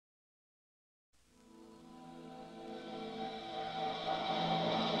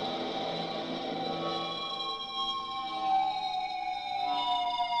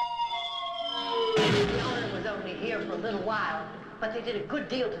little while, but they did a good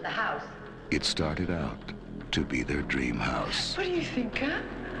deal to the house. It started out to be their dream house. What do you think, huh?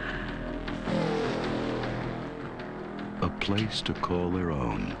 A place to call their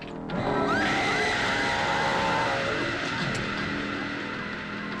own.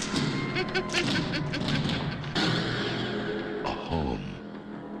 A home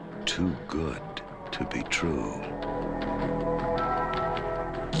too good to be true.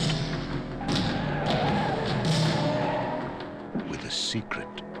 With a secret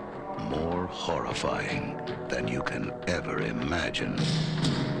more horrifying than you can ever imagine.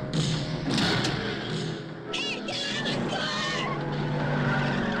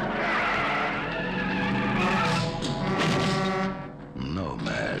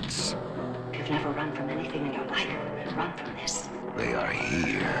 Nomads. If you've never run from anything in your life, run from this. They are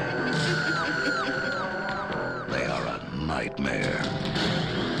here. They are a nightmare.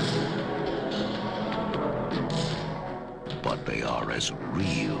 But they are as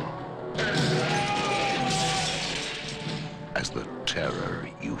real as the terror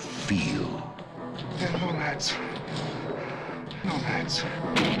you feel. They're nomads. Nomads.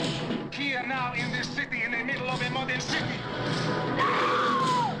 Here now in this city, in the middle of a modern city.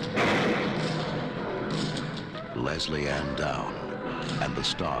 Leslie Ann Down and the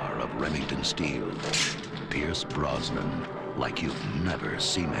star of Remington Steele, Pierce Brosnan, like you've never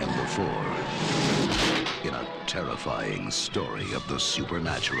seen him before, in a terrifying story of the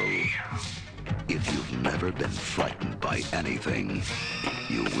supernatural. If you've never been frightened by anything,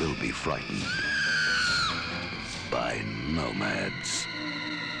 you will be frightened by Nomads.